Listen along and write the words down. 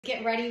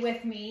Get ready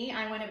with me.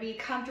 I want to be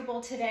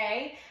comfortable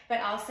today,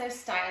 but also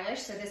stylish.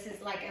 So this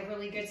is like a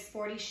really good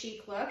sporty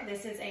chic look.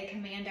 This is a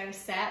commando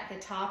set, the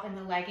top and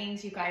the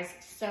leggings. You guys,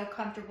 so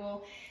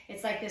comfortable.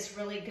 It's like this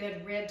really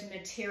good ribbed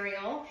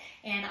material,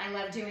 and I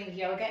love doing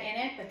yoga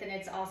in it, but then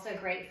it's also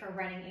great for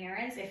running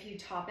errands if you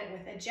top it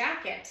with a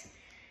jacket.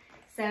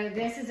 So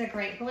this is a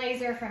great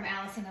blazer from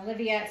Alice +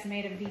 Olivia. It's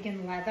made of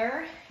vegan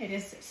leather. It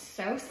is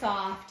so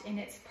soft and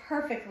it's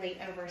perfectly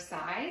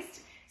oversized.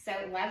 So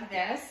love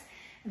this.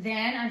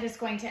 Then I'm just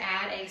going to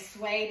add a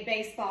suede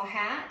baseball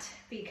hat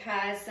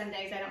because some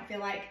days I don't feel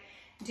like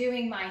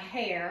doing my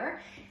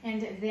hair.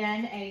 And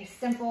then a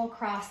simple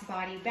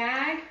crossbody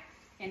bag.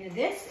 And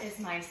this is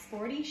my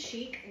sporty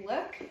chic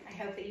look. I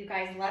hope that you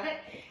guys love it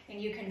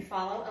and you can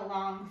follow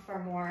along for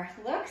more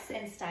looks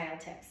and style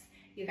tips.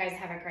 You guys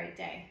have a great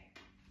day.